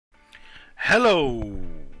Hello,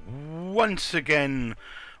 once again,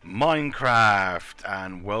 Minecraft,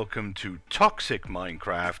 and welcome to Toxic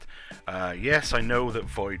Minecraft. Yes, I know that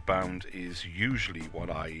Voidbound is usually what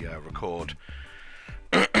I record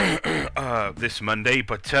this Monday,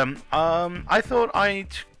 but I thought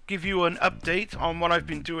I'd give you an update on what I've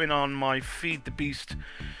been doing on my Feed the Beast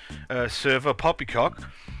server, Poppycock,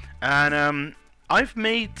 and I've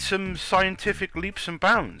made some scientific leaps and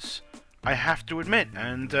bounds, I have to admit,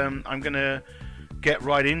 and I'm going to get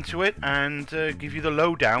right into it and give you the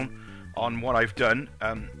lowdown on what I've done.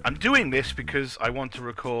 I'm doing this because I want to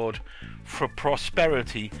record for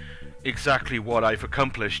prosperity exactly what I've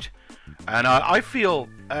accomplished, and I feel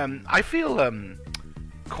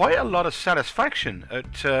quite a lot of satisfaction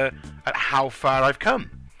at how far I've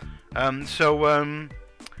come. So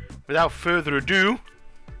without further ado,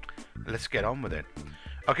 let's get on with it.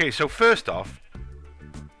 Okay, so first off,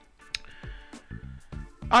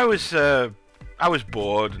 I was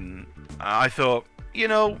bored, and I thought, you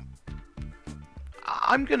know,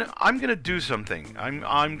 I'm gonna do something.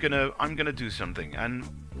 I'm gonna do something. And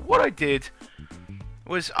what I did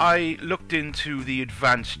was I looked into the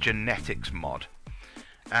advanced genetics mod,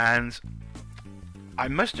 and I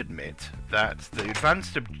must admit that the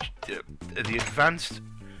advanced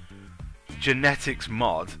genetics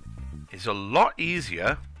mod is a lot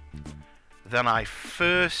easier than I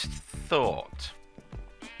first thought.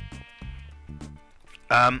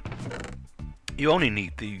 You only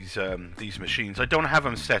need these machines. I don't have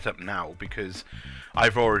them set up now because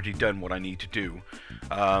I've already done what I need to do.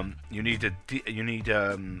 You need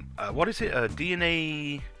what is it? A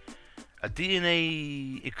DNA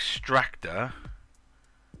extractor.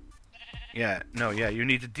 Yeah, no, yeah. You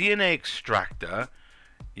need a DNA extractor.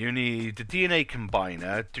 You need the DNA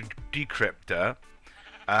combiner, decryptor.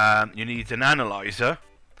 You need an analyzer.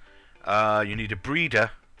 You need a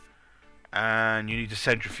breeder. And you need a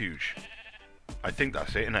centrifuge. I think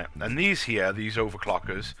that's it, isn't it? And these here, these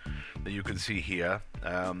overclockers that you can see here,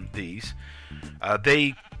 they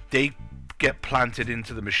get planted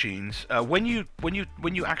into the machines. When you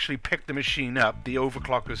actually pick the machine up, the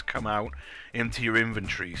overclockers come out into your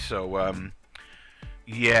inventory. So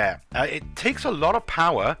yeah, it takes a lot of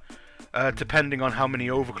power, depending on how many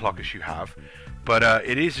overclockers you have. But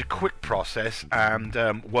it is a quick process, and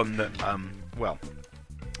one that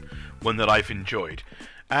one that I've enjoyed.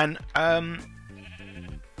 And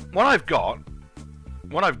what I've got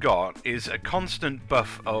is a constant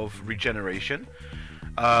buff of regeneration.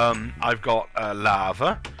 I've got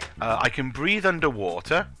lava. I can breathe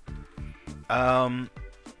underwater, and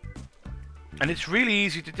it's really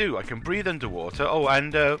easy to do. I can breathe underwater. Oh,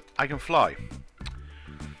 and I can fly.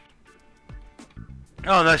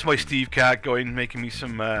 Oh, that's my Steve cat going, making me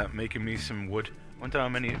some wood. Wonder how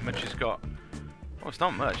much he's got. Oh, it's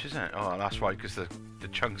not much, is it? Oh, that's right, because the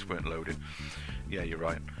chunks weren't loaded. Yeah, you're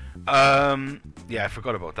right. Yeah, I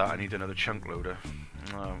forgot about that. I need another chunk loader.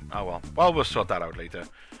 Oh well. Well, we'll sort that out later.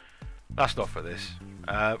 That's not for this.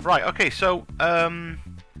 Right, okay, so,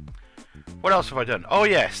 what else have I done? Oh,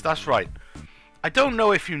 yes, that's right. I don't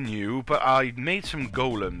know if you knew, but I made some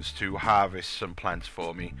golems to harvest some plants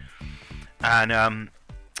for me. And,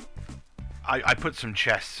 I put some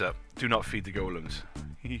chests up. Do not feed the golems.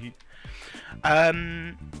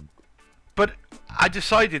 But I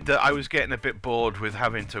decided that I was getting a bit bored with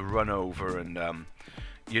having to run over and,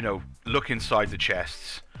 you know, look inside the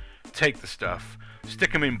chests, take the stuff,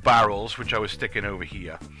 stick them in barrels, which I was sticking over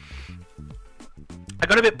here. I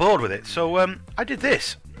got a bit bored with it, so I did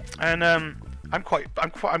this, and I'm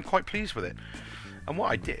quite pleased with it. And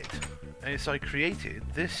what I did is I created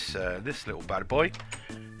this little bad boy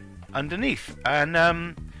underneath, and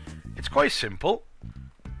it's quite simple.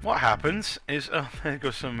 What happens is, oh, there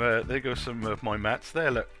goes some of my mats there.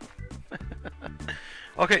 Look.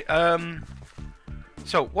 Okay.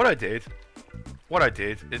 So what I did,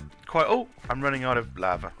 it quite. Oh, I'm running out of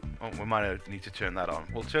lava. Oh, we might need to turn that on.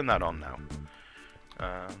 We'll turn that on now.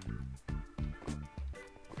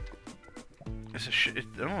 It's a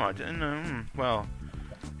oh, I didn't know. Well,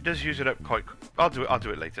 it does use it up quite. I'll do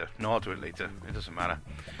it later. No, I'll do it later. It doesn't matter.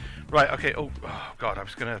 Right, okay, oh god, I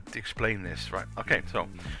was going to explain this. Right, okay, so,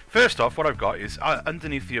 first off, what I've got is,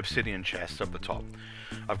 underneath the obsidian chest up the top,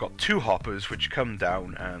 I've got two hoppers which come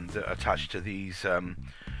down and attach to these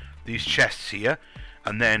chests here,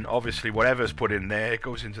 and then, obviously, whatever's put in there, it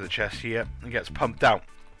goes into the chest here and gets pumped out.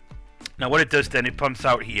 Now, what it does then, it pumps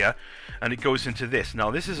out here, and it goes into this.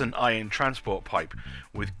 Now, this is an iron transport pipe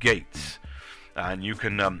with gates. And you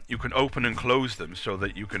can open and close them so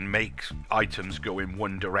that you can make items go in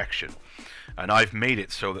one direction. And I've made it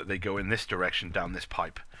so that they go in this direction down this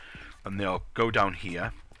pipe, and they'll go down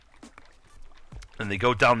here, and they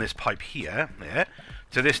go down this pipe here, there,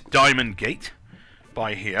 to this diamond gate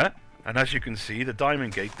by here. And as you can see, the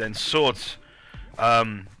diamond gate then sorts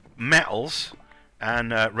metals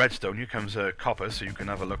and redstone. Here comes copper, so you can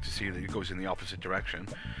have a look to see that it goes in the opposite direction,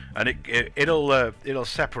 and it'll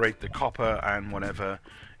separate the copper and whatever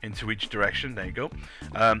into each direction. There you go.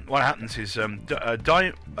 What happens is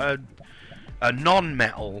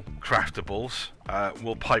non-metal craftables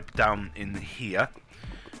will pipe down in here,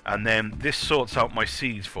 and then this sorts out my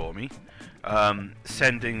seeds for me,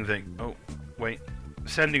 sending the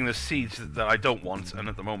seeds that I don't want, and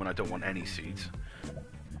at the moment I don't want any seeds.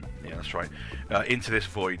 Yeah, that's right. Into this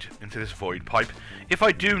void pipe. If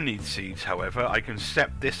I do need seeds, however, I can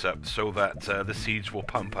set this up so that the seeds will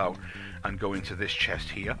pump out and go into this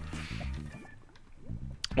chest here.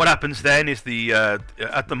 What happens then is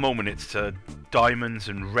at the moment it's diamonds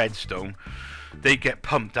and redstone. They get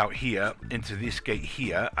pumped out here into this gate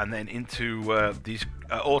here, and then into these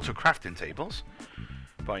auto crafting tables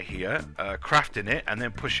by here, crafting it and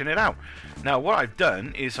then pushing it out. Now what I've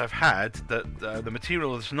done is I've had the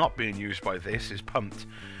material that's not being used by this is pumped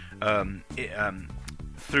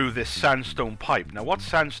through this sandstone pipe. Now what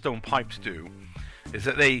sandstone pipes do is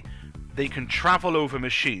that they can travel over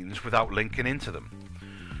machines without linking into them.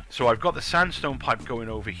 So I've got the sandstone pipe going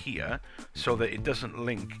over here so that it doesn't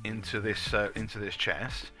link into this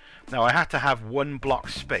chest. Now I had to have one block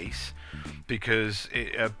space because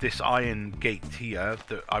this iron gate here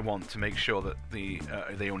that I want to make sure that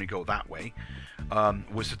they only go that way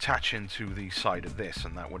was attaching to the side of this,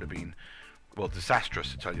 and that would have been, well,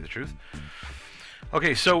 disastrous to tell you the truth.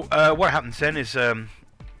 Okay, so what happens then is the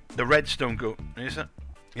redstone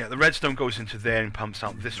the redstone goes into there and pumps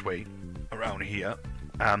out this way around here,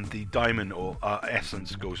 and the diamond or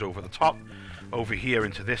essence goes over the top over here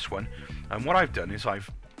into this one. And what I've done is I've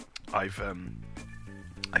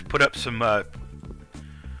put up some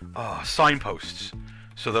signposts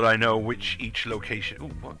so that I know which each location. Oh,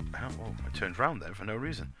 what? Oh, I turned round there for no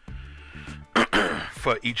reason.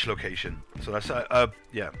 For each location, so that's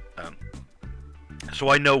so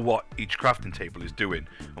I know what each crafting table is doing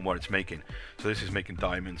and what it's making. So this is making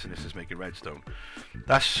diamonds and this is making redstone.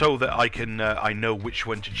 That's so that I can I know which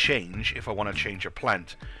one to change if I want to change a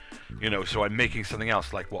plant. You know, so I'm making something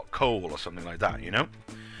else like what, coal or something like that, you know,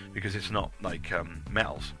 because it's not like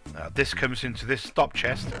metals. This comes into this stop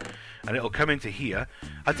chest and it'll come into here.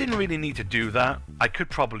 I didn't really need to do that. I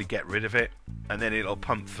could probably get rid of it and then it'll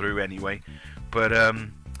pump through anyway. But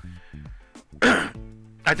I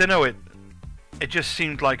don't know, it just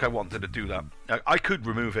seemed like I wanted to do that. I could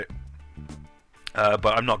remove it,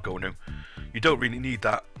 but I'm not going to. You don't really need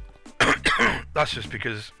that. That's just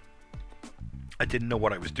because I didn't know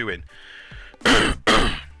what I was doing.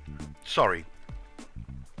 Sorry.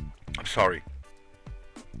 I'm sorry.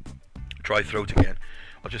 Dry throat again.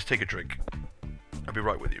 I'll just take a drink. I'll be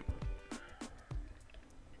right with you.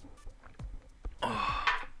 Oh.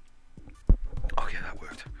 Okay, that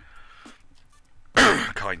worked.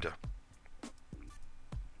 Kinda.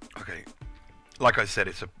 Okay, like I said,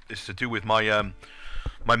 it's to do with my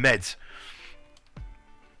my meds.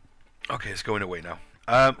 Okay, it's going away now.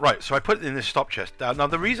 Right, so I put it in this stop chest. Now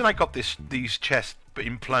the reason I got these chests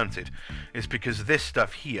implanted is because this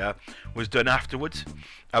stuff here was done afterwards.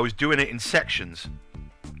 I was doing it in sections,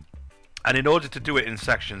 and in order to do it in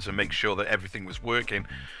sections and make sure that everything was working,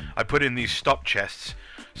 I put in these stop chests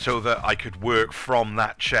so that I could work from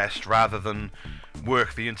that chest rather than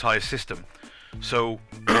work the entire system. So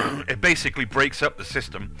it basically breaks up the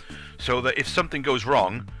system so that if something goes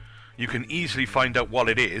wrong, you can easily find out what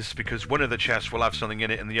it is, because one of the chests will have something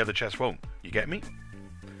in it and the other chest won't. You get me?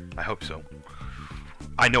 I hope so.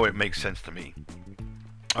 I know it makes sense to me.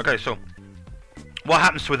 Okay, so what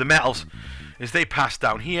happens with the metals is they pass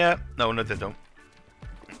down here. No, they don't.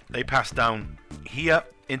 They pass down here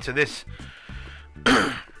into this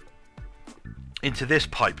into this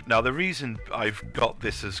pipe. Now the reason I've got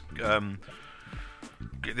this as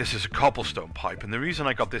this is a cobblestone pipe, and the reason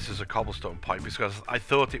I got this as a cobblestone pipe is because I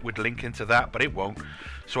thought it would link into that, but it won't.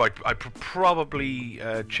 So I probably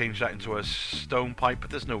change that into a stone pipe,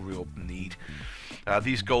 but there's no real need.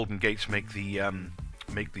 These golden gates make the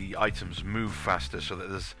items move faster, so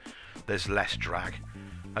that there's less drag.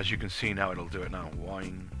 As you can see now, it'll do it now.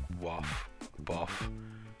 Wine, waff, boff,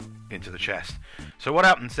 into the chest. So what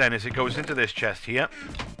happens then is it goes into this chest here,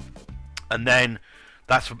 and then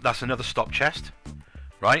that's another stop chest.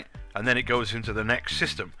 Right, and then it goes into the next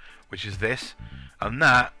system, which is this, and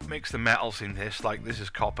that makes the metals in this, like this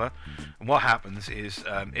is copper. And what happens is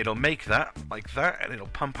it'll make that like that, and it'll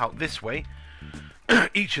pump out this way,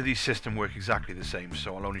 each of these systems work exactly the same,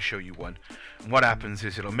 so I'll only show you one. And what happens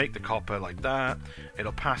is it'll make the copper like that,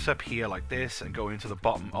 it'll pass up here like this and go into the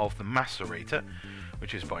bottom of the macerator,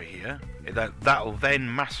 which is by here. That'll then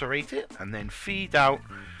macerate it and then feed out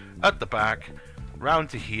at the back round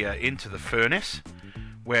to here into the furnace,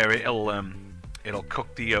 where it'll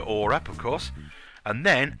cook the ore up, of course, and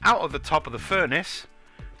then out of the top of the furnace,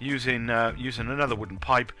 using another wooden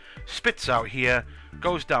pipe, spits out here,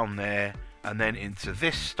 goes down there, and then into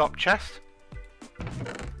this stop chest,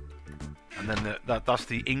 and then that's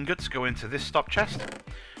the ingots go into this stop chest,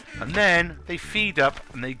 and then they feed up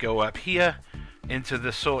and they go up here into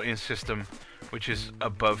the sorting system, which is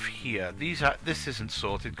above here. This isn't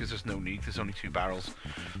sorted because there's no need. There's only 2 barrels,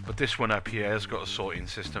 but this one up here has got a sorting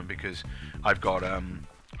system because I've got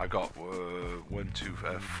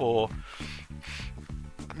 4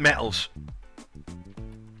 metals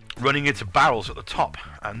running into barrels at the top,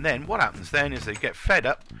 and then what happens then is they get fed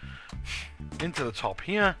up into the top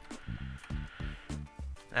here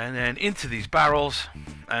and then into these barrels,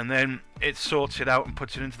 and then it sorts it out and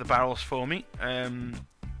puts it into the barrels for me, and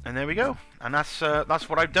there we go. And that's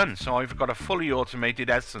what I've done. So I've got a fully automated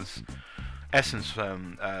essence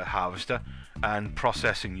harvester and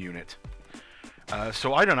processing unit.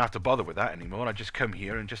 So I don't have to bother with that anymore. I just come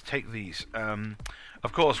here and just take these.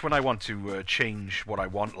 Of course, when I want to change what I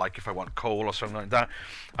want, like if I want coal or something like that,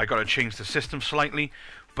 I got to change the system slightly.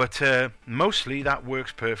 But mostly that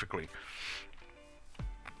works perfectly.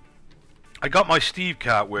 I got my Steve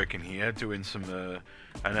cart working here, doing some,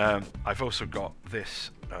 and I've also got this,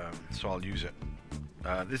 so I'll use it.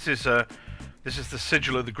 This is the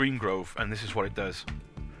sigil of the Green Grove, and this is what it does.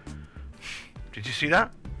 Did you see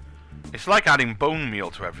that? It's like adding bone meal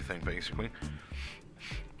to everything, basically.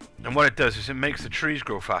 And what it does is it makes the trees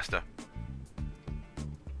grow faster,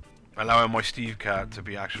 allowing my Steve cart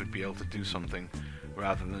to actually be able to do something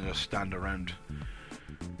rather than just stand around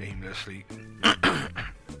aimlessly.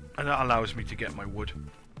 And that allows me to get my wood.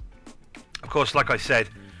 Of course, like I said,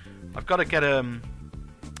 I've got to get a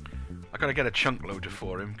chunk loader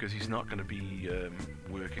for him because he's not going to be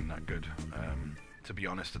working that good, to be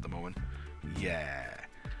honest, at the moment. Yeah.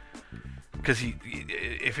 Because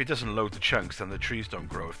if it doesn't load the chunks, then the trees don't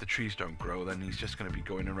grow. If the trees don't grow, then he's just going to be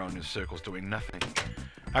going around in circles doing nothing.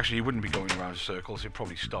 Actually, he wouldn't be going around in circles. He'd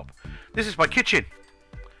probably stop. This is my kitchen.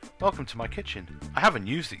 Welcome to my kitchen. I haven't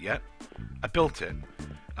used it yet. I built it.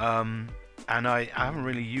 And I haven't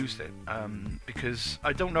really used it because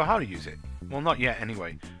I don't know how to use it. Well, not yet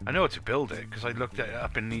anyway. I know how to build it because I looked it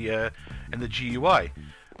up in the GUI.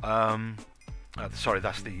 Sorry,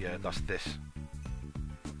 that's this.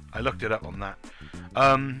 I looked it up on that,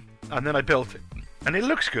 and then I built it, and it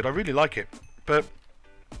looks good. I really like it, but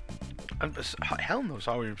hell knows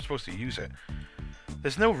how we're supposed to use it.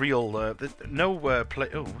 There's no real, play.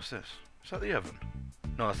 Oh, what's this? Is that the oven?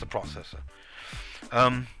 No, that's the processor.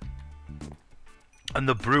 And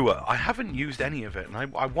the brewer. I haven't used any of it, and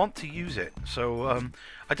I want to use it. So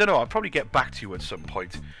I don't know. I'll probably get back to you at some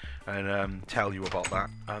point and tell you about that.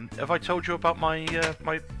 Have I told you about my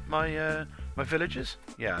my villagers?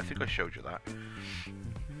 Yeah, I think I showed you that.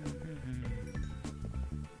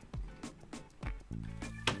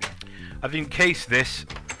 I've encased this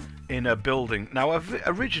in a building. Now,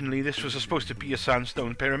 originally this was supposed to be a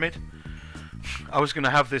sandstone pyramid. I was going to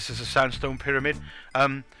have this as a sandstone pyramid.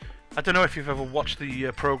 I don't know if you've ever watched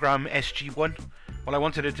the program SG-1. Well, I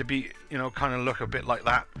wanted it to be, you know, kind of look a bit like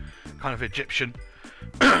that, kind of Egyptian.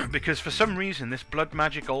 Because for some reason this blood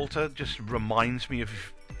magic altar just reminds me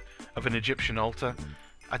of an Egyptian altar.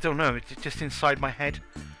 I don't know, it's just inside my head.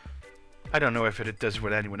 I don't know if it does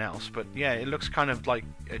with anyone else, but yeah, it looks kind of like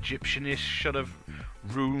Egyptian-ish sort of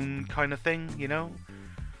rune kind of thing, you know?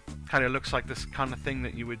 Kind of looks like this kind of thing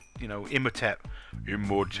that you would, you know, Imhotep, you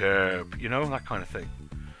know, that kind of thing.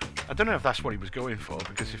 I don't know if that's what he was going for,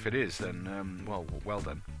 because if it is, then, well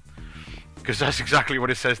done. Because that's exactly what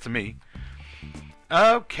it says to me.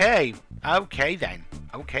 Okay then.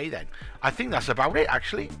 I think that's about it,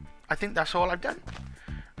 actually. I think that's all I've done.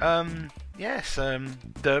 Yes,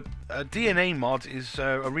 the DNA mod is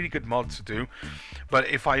a really good mod to do, but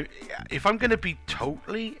if I'm going to be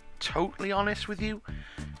totally honest with you,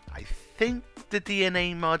 I think the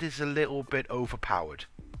DNA mod is a little bit overpowered.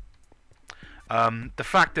 The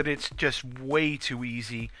fact that it's just way too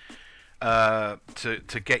easy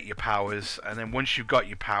to get your powers, and then once you've got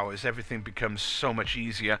your powers, everything becomes so much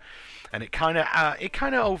easier, and it kind of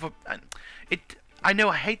I know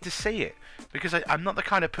I hate to say it because I'm not the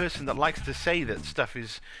kind of person that likes to say that stuff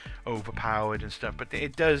is overpowered and stuff, but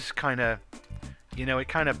it does kind of, you know, it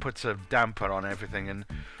kind of puts a damper on everything, and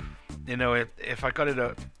you know, if I got it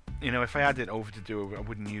you know, if I had it over to do, I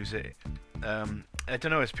wouldn't use it. I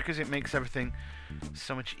don't know. It's because it makes everything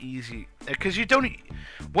so much easier. Because you don't.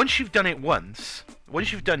 Once you've done it once,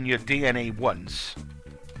 once you've done your DNA once,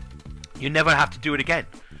 you never have to do it again.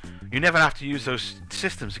 You never have to use those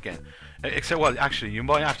systems again. Except, well, actually, you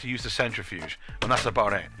might have to use the centrifuge, and that's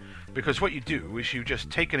about it. Because what you do is you just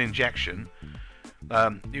take an injection.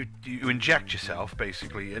 You inject yourself,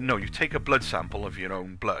 basically. No, you take a blood sample of your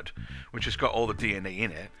own blood, which has got all the DNA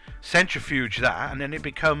in it, centrifuge that, and then it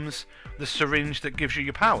becomes the syringe that gives you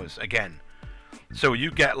your powers again. So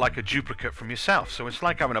you get like a duplicate from yourself. So it's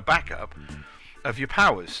like having a backup of your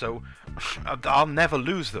powers. So I'll never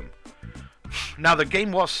lose them. Now the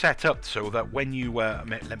game was set up so that when you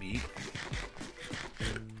let me eat.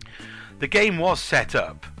 The game was set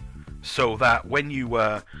up so that when you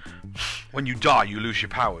die, you lose your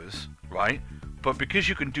powers, right? But because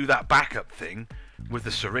you can do that backup thing with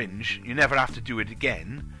the syringe, you never have to do it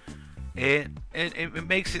again. It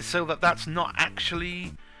makes it so that that's not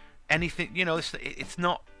actually anything. You know, it's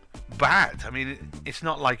not bad. I mean, it's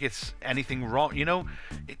not like it's anything wrong. You know,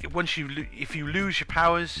 if you lose your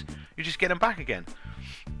powers, you just get them back again.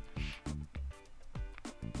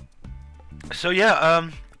 So yeah,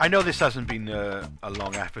 I know this hasn't been a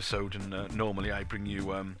long episode, and normally I bring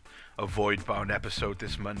you a void-bound episode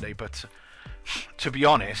this Monday, but to be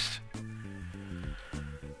honest,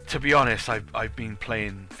 I've been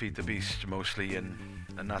playing Feed the Beast mostly, and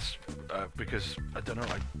that's because I don't know,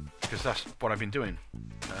 because that's what I've been doing.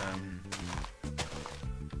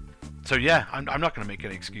 So yeah, I'm not going to make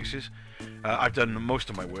any excuses. I've done most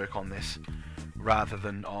of my work on this rather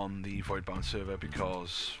than on the void-bound server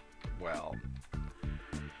because, well,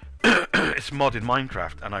 it's modded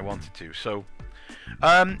Minecraft, and I wanted to. So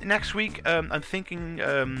next week, I'm thinking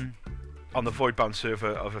on the void-bound server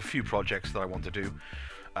of a few projects that I want to do.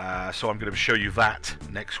 So I'm going to show you that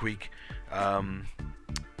next week.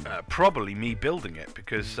 Probably me building it,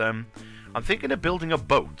 because I'm thinking of building a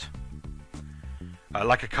boat,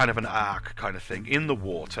 like a kind of an ark kind of thing in the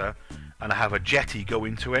water, and I have a jetty go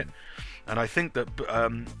into it. And I think that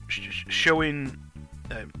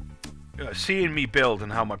seeing me build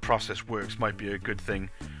and how my process works might be a good thing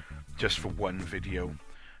just for one video.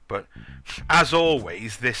 But as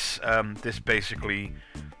always, this basically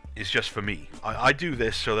is just for me. I do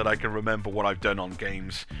this so that I can remember what I've done on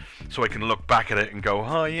games, so I can look back at it and go,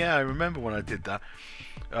 oh yeah, I remember when I did that.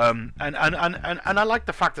 And I like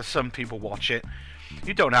the fact that some people watch it.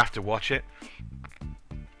 You don't have to watch it,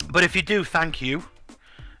 but if you do, thank you.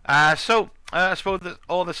 So I suppose that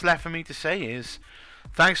all that's left for me to say is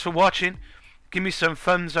thanks for watching. Give me some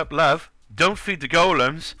thumbs up love. Don't feed the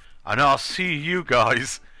golems, and I'll see you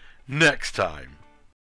guys next time.